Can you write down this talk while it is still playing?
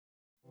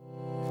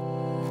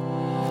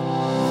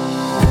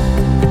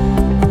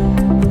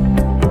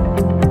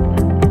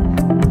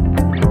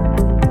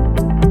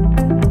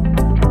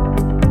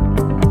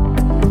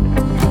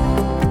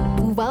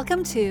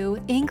Welcome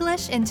to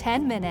English in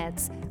 10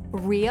 Minutes,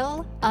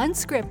 real,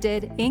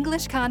 unscripted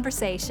English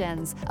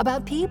conversations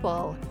about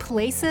people,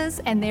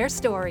 places, and their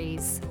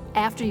stories.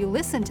 After you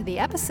listen to the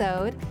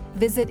episode,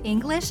 visit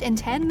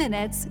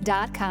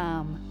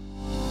EnglishIn10Minutes.com.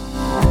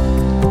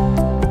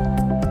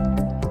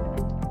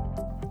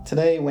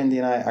 Today, Wendy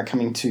and I are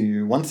coming to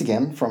you once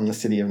again from the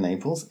city of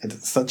Naples.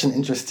 It's such an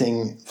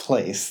interesting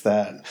place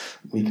that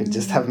we could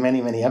just have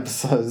many, many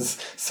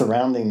episodes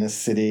surrounding this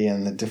city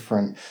and the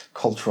different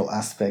cultural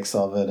aspects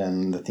of it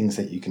and the things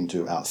that you can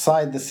do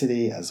outside the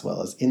city as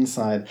well as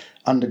inside,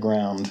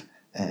 underground,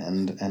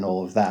 and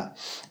all of that.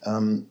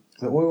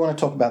 But what we want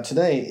to talk about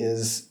today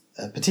is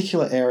a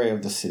particular area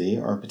of the city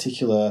or a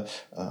particular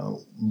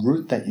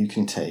route that you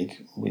can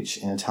take, which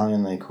in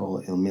Italian they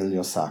call Il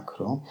Miglio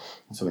Sacro.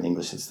 So in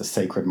English it's the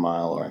Sacred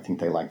Mile, or I think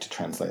they like to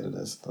translate it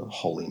as the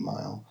Holy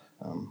Mile,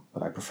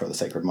 but I prefer the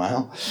Sacred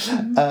Mile.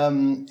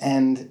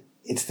 And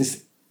it's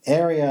this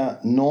area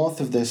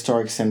north of the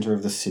historic center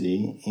of the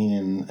city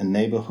in a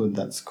neighborhood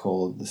that's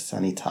called the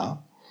Sanità,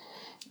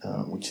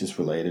 which is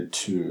related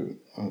to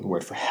the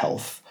word for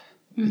health,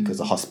 because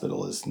the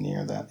hospital is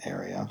near that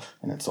area,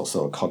 and it's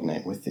also a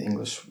cognate with the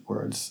English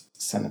words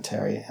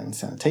sanitary and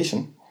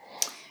sanitation.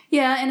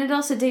 Yeah, and it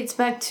also dates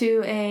back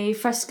to a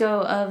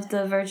fresco of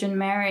the Virgin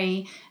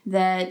Mary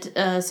that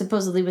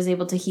supposedly was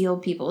able to heal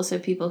people. So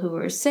people who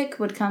were sick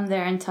would come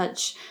there and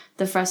touch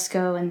the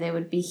fresco and they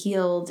would be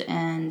healed.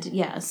 And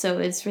yeah, so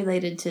it's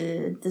related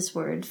to this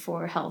word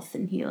for health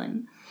and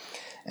healing.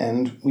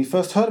 And we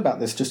first heard about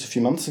this just a few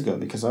months ago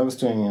because I was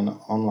doing an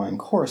online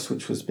course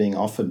which was being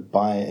offered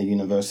by a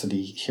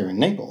university here in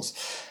Naples.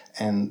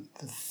 And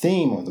the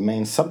theme or the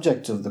main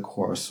subject of the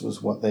course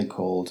was what they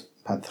called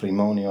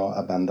patrimonio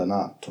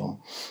abbandonato,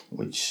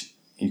 which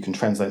you can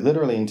translate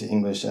literally into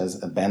English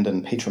as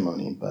abandoned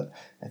patrimony, but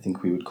I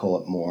think we would call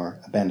it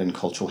more abandoned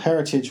cultural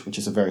heritage, which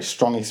is a very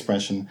strong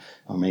expression,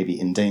 or maybe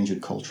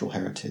endangered cultural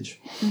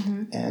heritage.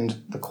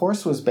 And the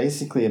course was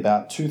basically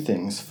about two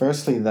things.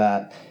 Firstly,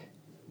 that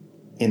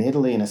in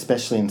Italy, and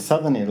especially in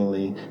southern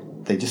Italy,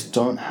 they just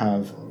don't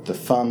have the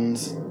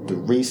funds, the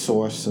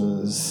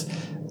resources,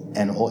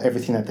 and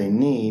everything that they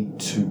need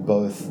to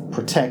both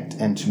protect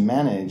and to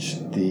manage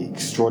the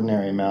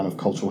extraordinary amount of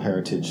cultural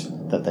heritage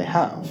that they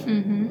have.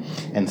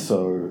 And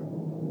so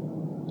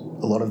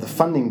a lot of the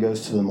funding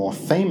goes to the more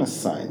famous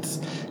sites.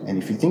 And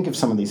if you think of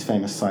some of these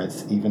famous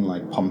sites, even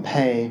like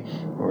Pompeii,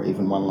 or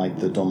even one like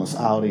the Domus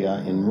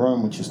Aurea in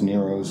Rome, which is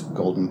Nero's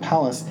Golden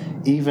Palace,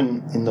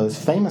 even in those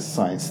famous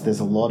sites, there's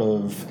a lot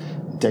of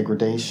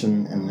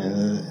degradation, and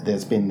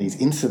there's been these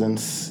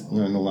incidents,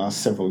 in the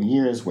last several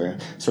years where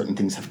certain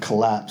things have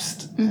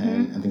collapsed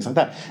and things like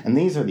that. And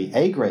these are the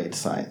A-grade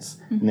sites.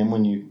 And then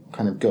when you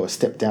kind of go a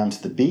step down to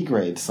the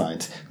B-grade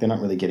sites, they're not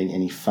really getting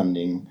any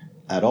funding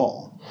at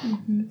all.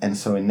 And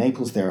so in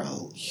Naples, there are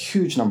a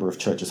huge number of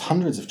churches,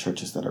 hundreds of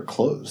churches that are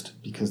closed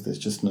because there's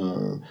just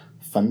no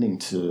funding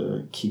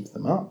to keep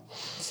them up.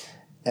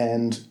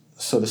 And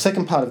so the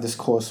second part of this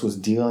course was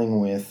dealing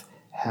with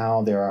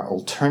how there are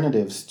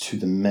alternatives to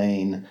the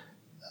main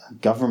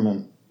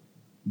government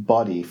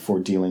body for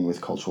dealing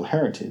with cultural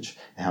heritage,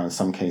 and how in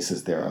some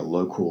cases there are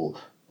local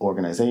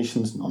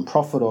organizations,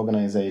 non-profit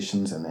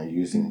organizations, and they're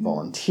using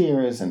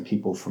volunteers and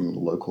people from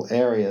local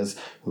areas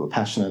who are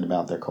passionate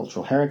about their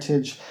cultural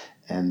heritage,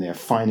 and they're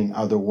finding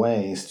other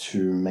ways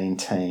to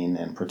maintain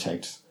and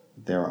protect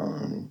their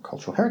own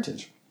cultural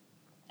heritage.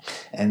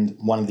 And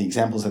one of the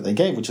examples that they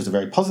gave, which is a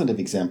very positive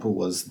example,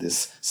 was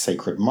this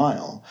Sacred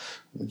Mile,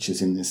 which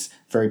is in this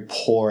very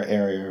poor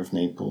area of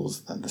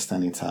Naples, the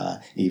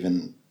Sanità,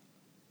 even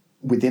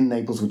within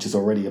Naples, which is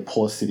already a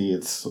poor city.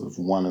 It's sort of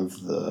one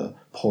of the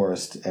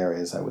poorest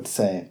areas, I would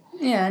say.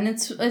 Yeah, and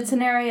it's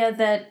an area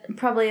that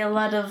probably a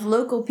lot of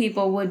local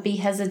people would be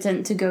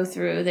hesitant to go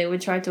through. They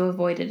would try to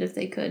avoid it if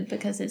they could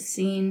because it's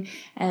seen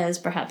as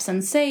perhaps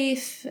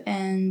unsafe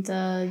and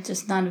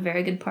just not a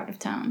very good part of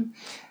town.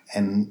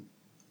 And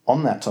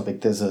on that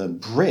topic, there's a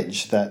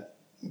bridge that,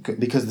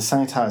 because the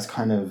Sanità is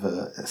kind of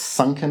a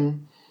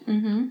sunken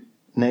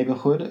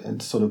neighborhood,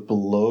 it's sort of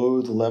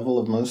below the level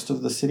of most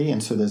of the city,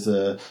 and so there's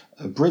a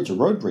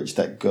road bridge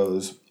that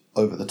goes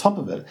over the top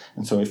of it.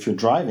 And so if you're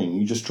driving,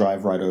 you just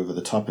drive right over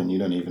the top and you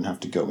don't even have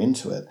to go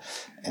into it.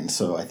 And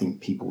so I think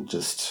people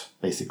just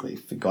basically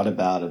forgot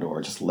about it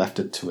or just left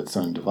it to its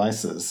own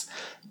devices,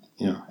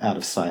 out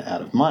of sight,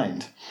 out of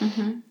mind.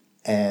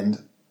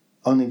 And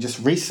only just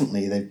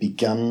recently they've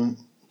begun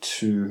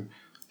to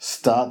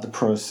start the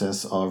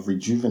process of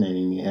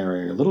rejuvenating the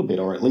area a little bit,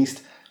 or at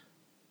least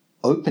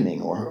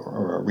opening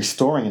or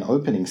restoring and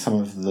opening some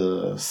of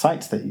the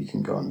sites that you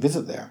can go and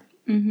visit there.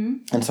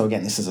 And so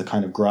again, this is a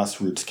kind of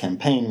grassroots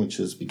campaign which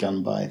was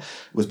begun by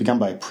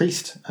a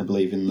priest, I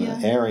believe, in the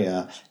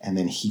area, and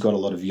then he got a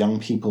lot of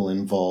young people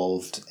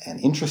involved and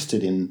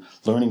interested in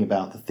learning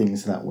about the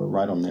things that were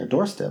right on their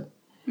doorstep.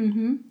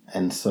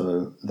 And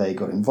so they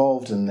got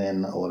involved, and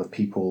then a lot of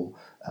people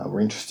were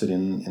interested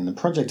in the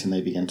project, and they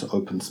began to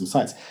open some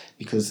sites.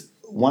 Because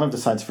one of the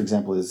sites, for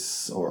example,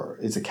 is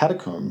a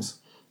catacombs,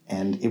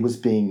 and it was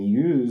being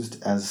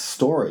used as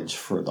storage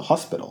for the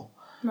hospital.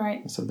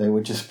 Right. So they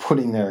were just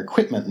putting their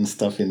equipment and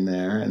stuff in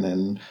there, and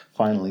then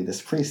finally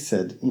this priest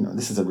said,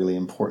 this is a really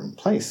important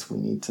place. We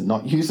need to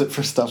not use it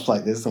for stuff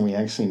like this, and we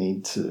actually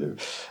need to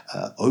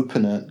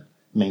open it,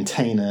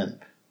 maintain it,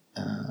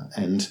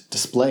 and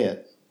display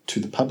it to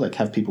the public,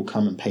 have people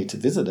come and pay to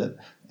visit it,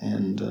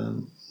 and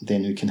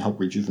then you can help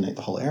rejuvenate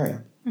the whole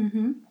area.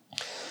 Mm-hmm.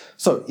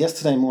 So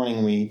yesterday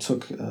morning we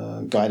took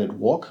a guided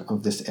walk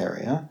of this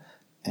area,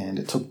 and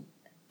it took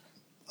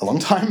a long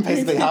time,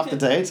 basically half the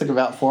day. It took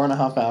about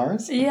 4.5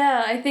 hours.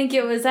 Yeah, I think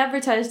it was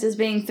advertised as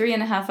being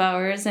 3.5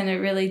 hours, and it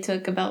really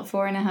took about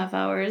 4.5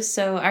 hours.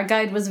 So our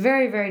guide was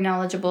very, very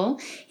knowledgeable.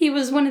 He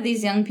was one of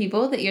these young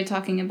people that you're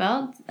talking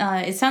about.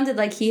 It sounded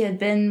like he had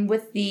been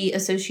with the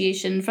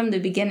association from the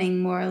beginning,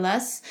 more or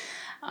less.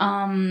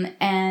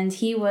 And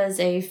he was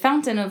a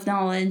fountain of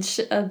knowledge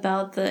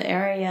about the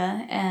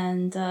area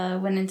and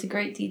went into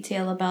great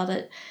detail about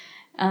it.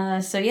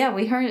 So yeah,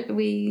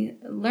 we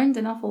learned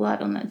an awful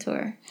lot on that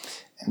tour.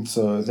 And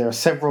so there are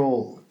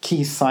several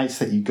key sites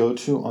that you go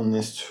to on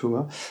this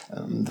tour.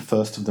 The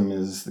first of them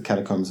is the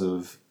catacombs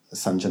of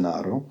San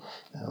Gennaro,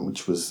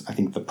 which was, I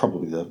think,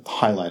 probably the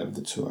highlight of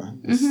the tour.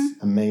 This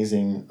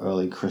amazing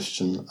early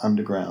Christian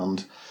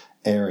underground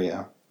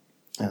area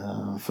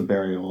for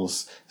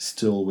burials,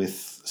 still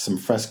with some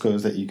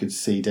frescoes that you could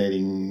see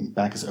dating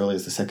back as early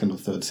as the 2nd or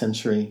 3rd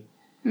century.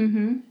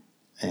 Mm-hmm.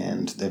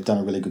 And they've done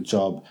a really good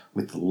job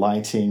with the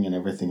lighting and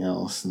everything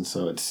else. And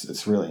so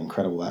it's really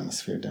incredible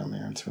atmosphere down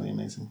there. It's really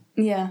amazing.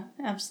 Yeah,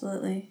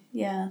 absolutely.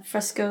 Yeah,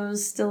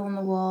 frescoes still on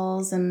the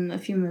walls and a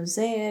few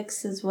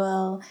mosaics as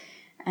well.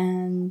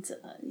 And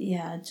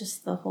yeah,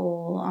 just the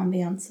whole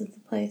ambiance of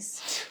the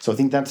place. So I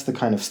think that's the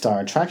kind of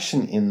star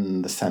attraction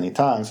in the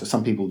Sanità. So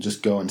some people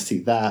just go and see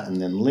that and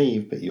then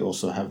leave, but you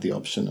also have the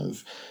option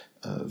of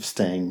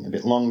staying a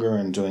bit longer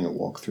and doing a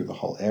walk through the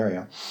whole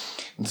area.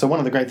 And so one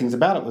of the great things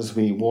about it was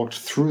we walked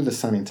through the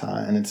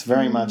Sanità, and it's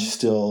very much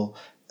still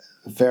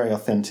a very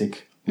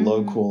authentic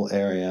local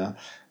area.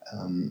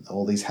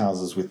 All these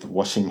houses with the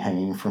washing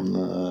hanging from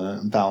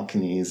the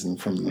balconies and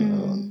from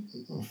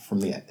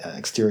the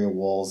exterior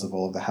walls of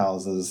all of the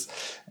houses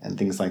and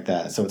things like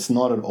that. So it's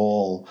not at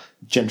all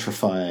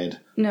gentrified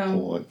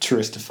or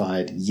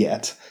touristified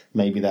yet.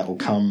 Maybe that will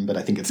come, but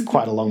I think it's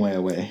quite a long way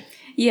away.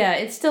 Yeah,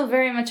 it's still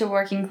very much a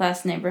working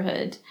class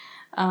neighborhood.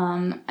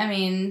 I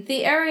mean,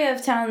 the area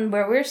of town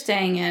where we're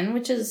staying in,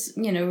 which is,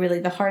 really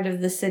the heart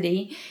of the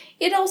city,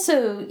 it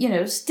also,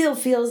 still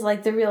feels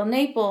like the real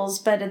Naples,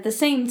 but at the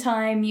same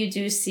time, you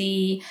do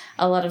see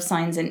a lot of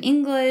signs in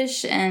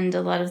English and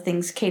a lot of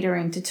things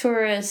catering to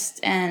tourists.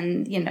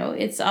 And,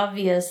 it's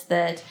obvious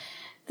that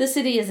the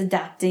city is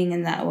adapting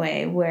in that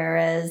way,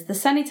 whereas the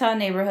Sanità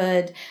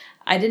neighborhood,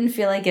 I didn't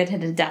feel like it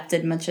had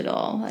adapted much at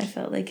all. I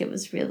felt like it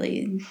was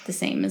really the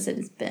same as it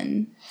has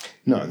been.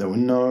 No, there were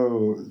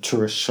no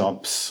tourist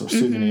shops or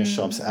souvenir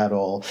shops at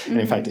all. And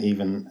in fact,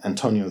 even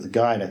Antonio, the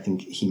guide, I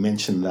think he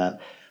mentioned that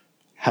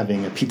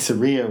having a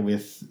pizzeria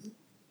with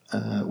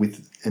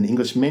an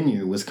English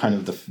menu was kind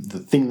of the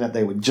thing that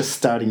they were just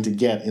starting to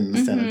get in the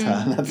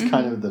Sanità. And that's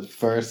kind of the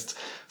first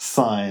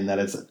sign that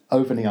it's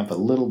opening up a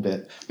little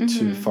bit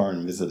to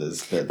foreign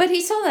visitors. But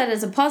he saw that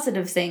as a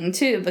positive thing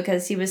too,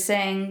 because he was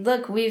saying,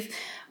 look, we've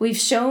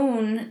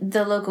shown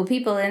the local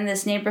people in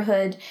this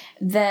neighborhood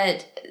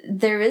that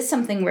there is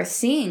something worth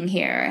seeing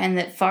here and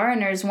that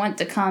foreigners want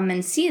to come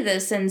and see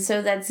this. And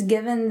so that's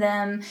given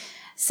them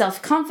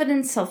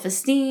self-confidence,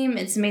 self-esteem.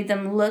 It's made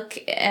them look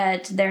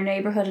at their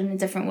neighborhood in a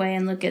different way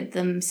and look at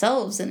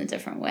themselves in a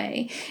different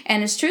way.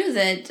 And it's true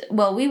that,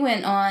 we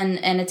went on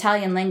an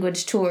Italian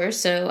language tour,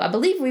 so I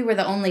believe we were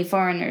the only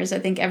foreigners. I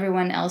think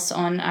everyone else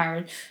on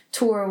our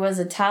tour was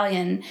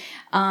Italian.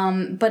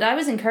 But I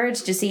was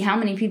encouraged to see how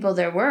many people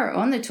there were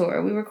on the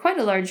tour. We were quite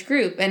a large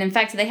group. And in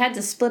fact, they had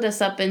to split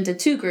us up into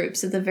 2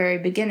 groups at the very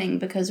beginning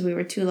because we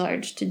were too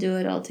large to do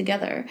it all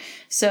together.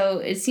 So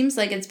it seems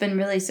like it's been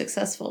really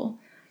successful.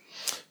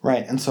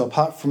 Right, and so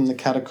apart from the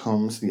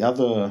catacombs, the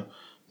other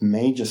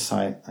major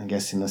site, I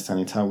guess, in the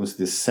Sanità was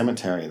this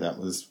cemetery that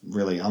was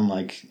really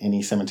unlike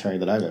any cemetery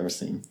that I've ever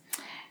seen.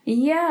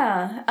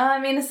 Yeah, I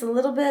mean, it's a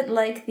little bit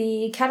like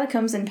the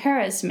catacombs in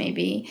Paris,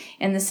 maybe,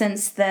 in the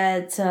sense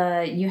that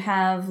you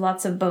have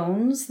lots of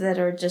bones that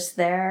are just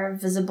there,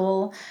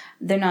 visible.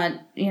 They're not,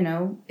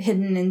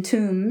 hidden in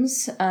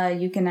tombs.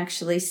 You can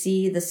actually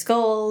see the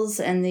skulls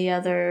and the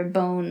other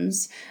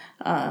bones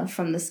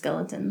from the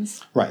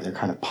skeletons. Right, they're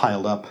kind of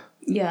piled up.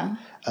 Yeah.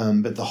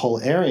 But the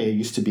whole area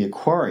used to be a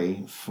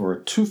quarry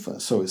for tufa,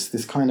 so it's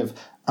this kind of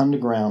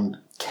underground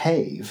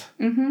cave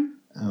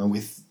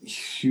with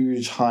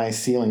huge high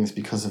ceilings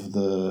because of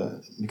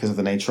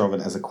the nature of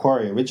it as a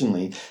quarry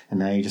originally,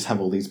 and now you just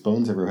have all these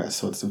bones everywhere.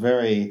 So it's a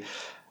very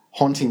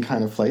haunting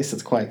kind of place.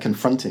 It's quite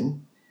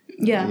confronting.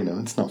 Yeah.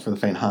 It's not for the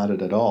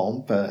faint-hearted at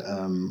all, but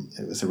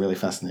it was a really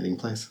fascinating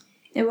place.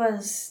 It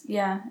was,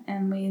 yeah.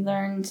 And we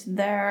learned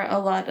there a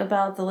lot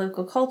about the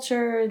local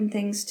culture and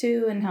things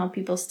too, and how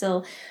people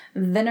still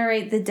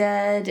venerate the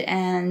dead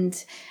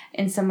and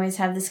in some ways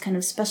have this kind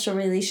of special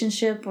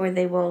relationship where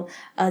they will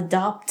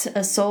adopt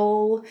a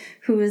soul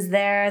who is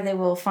there. They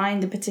will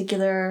find a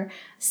particular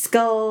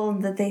skull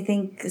that they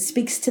think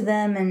speaks to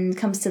them and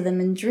comes to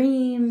them in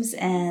dreams.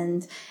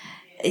 And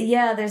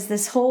yeah, there's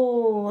this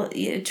whole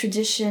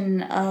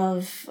tradition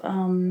of,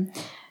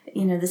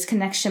 this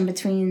connection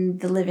between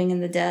the living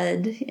and the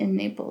dead in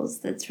Naples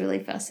that's really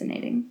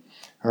fascinating.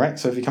 All right,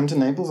 so if you come to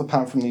Naples,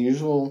 apart from the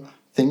usual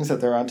things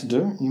that there are to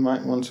do, you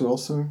might want to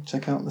also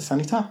check out the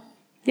Sanità.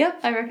 Yep,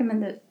 I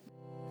recommend it.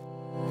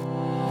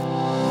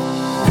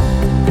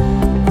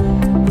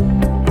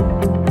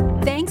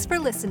 Thanks for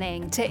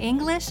listening to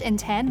English in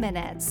 10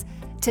 Minutes.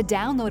 To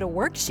download a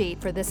worksheet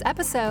for this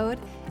episode,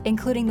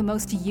 including the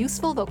most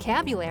useful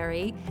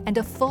vocabulary and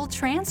a full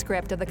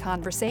transcript of the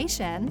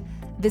conversation,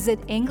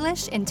 visit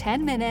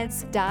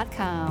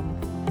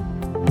EnglishinTenMinutes.com.